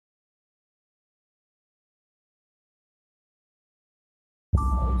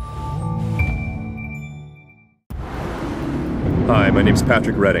Hi, my name's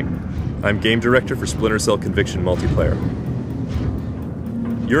Patrick Redding. I'm Game Director for Splinter Cell Conviction Multiplayer.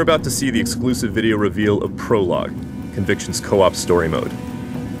 You're about to see the exclusive video reveal of Prologue, Conviction's co-op story mode.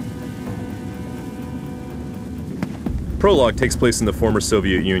 Prologue takes place in the former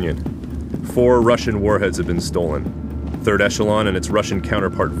Soviet Union. 4 Russian warheads have been stolen. Third Echelon and its Russian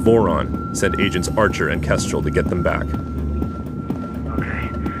counterpart Voron sent agents Archer and Kestrel to get them back. Okay,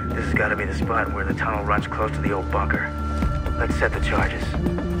 this has got to be the spot where the tunnel runs close to the old bunker. Let's set the charges.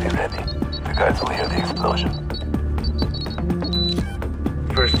 Be ready. The guards will hear the explosion.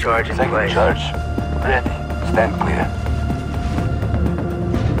 First charge in Second place. charge. Ready. Stand clear.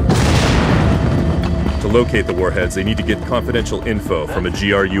 To locate the warheads, they need to get confidential info from a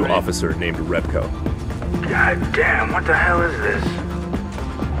GRU officer named Rebko. God damn, what the hell is this?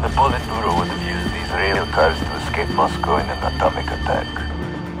 The Politburo would have used these rail cars to escape Moscow in an atomic attack.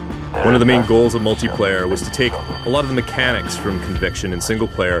 One of the main goals of multiplayer was to take a lot of the mechanics from Conviction in single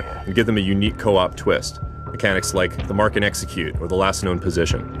player and give them a unique co-op twist. Mechanics like the mark and execute or the last known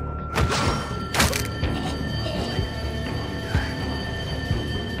position.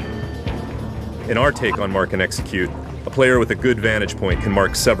 In our take on mark and execute, a player with a good vantage point can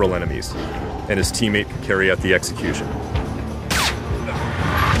mark several enemies, and his teammate can carry out the execution.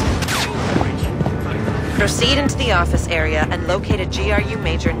 Proceed into the office area and locate a GRU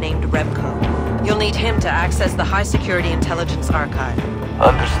major named Rebko. You'll need him to access the high security intelligence archive.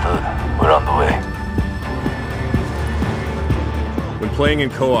 Understood. We're on the way. When playing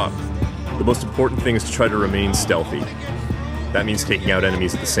in co-op, the most important thing is to try to remain stealthy. That means taking out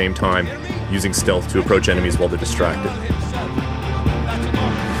enemies at the same time, using stealth to approach enemies while they're distracted.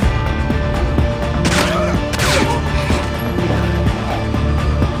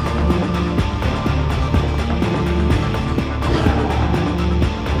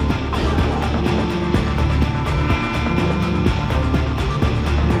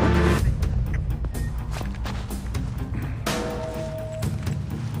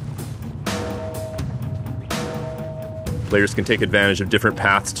 Players can take advantage of different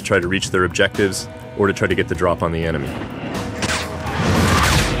paths to try to reach their objectives, or to try to get the drop on the enemy.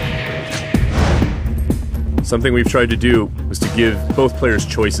 Something we've tried to do was to give both players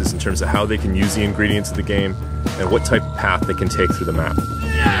choices in terms of how they can use the ingredients of the game, and what type of path they can take through the map.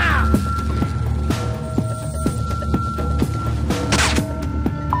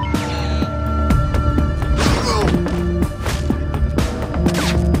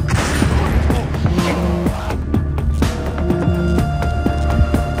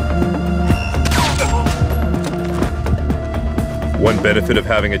 One benefit of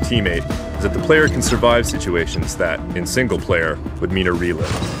having a teammate is that the player can survive situations that, in single player, would mean a reload.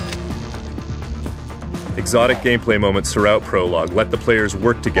 Exotic gameplay moments throughout Prologue let the players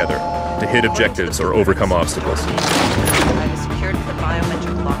work together to hit objectives or overcome obstacles. I've secured the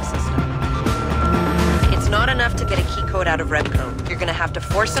biometric lock system. It's not enough to get a key code out of Rebko. You're gonna have to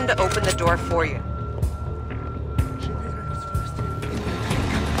force him to open the door for you.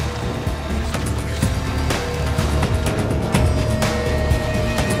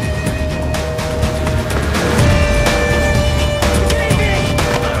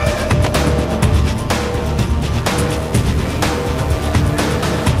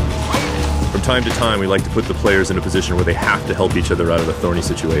 From time to time, we like to put the players in a position where they have to help each other out of a thorny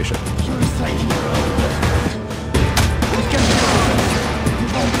situation.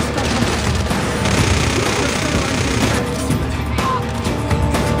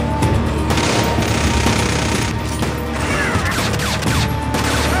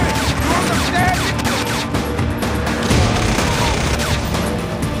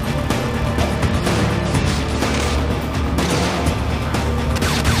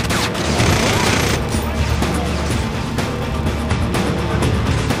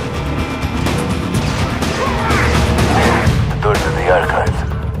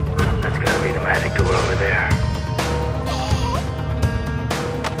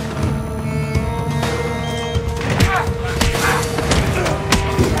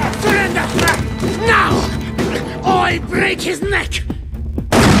 Break his neck!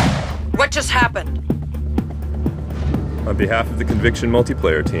 What just happened? On behalf of the Conviction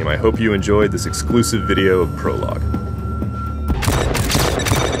multiplayer team, I hope you enjoyed this exclusive video of Prologue.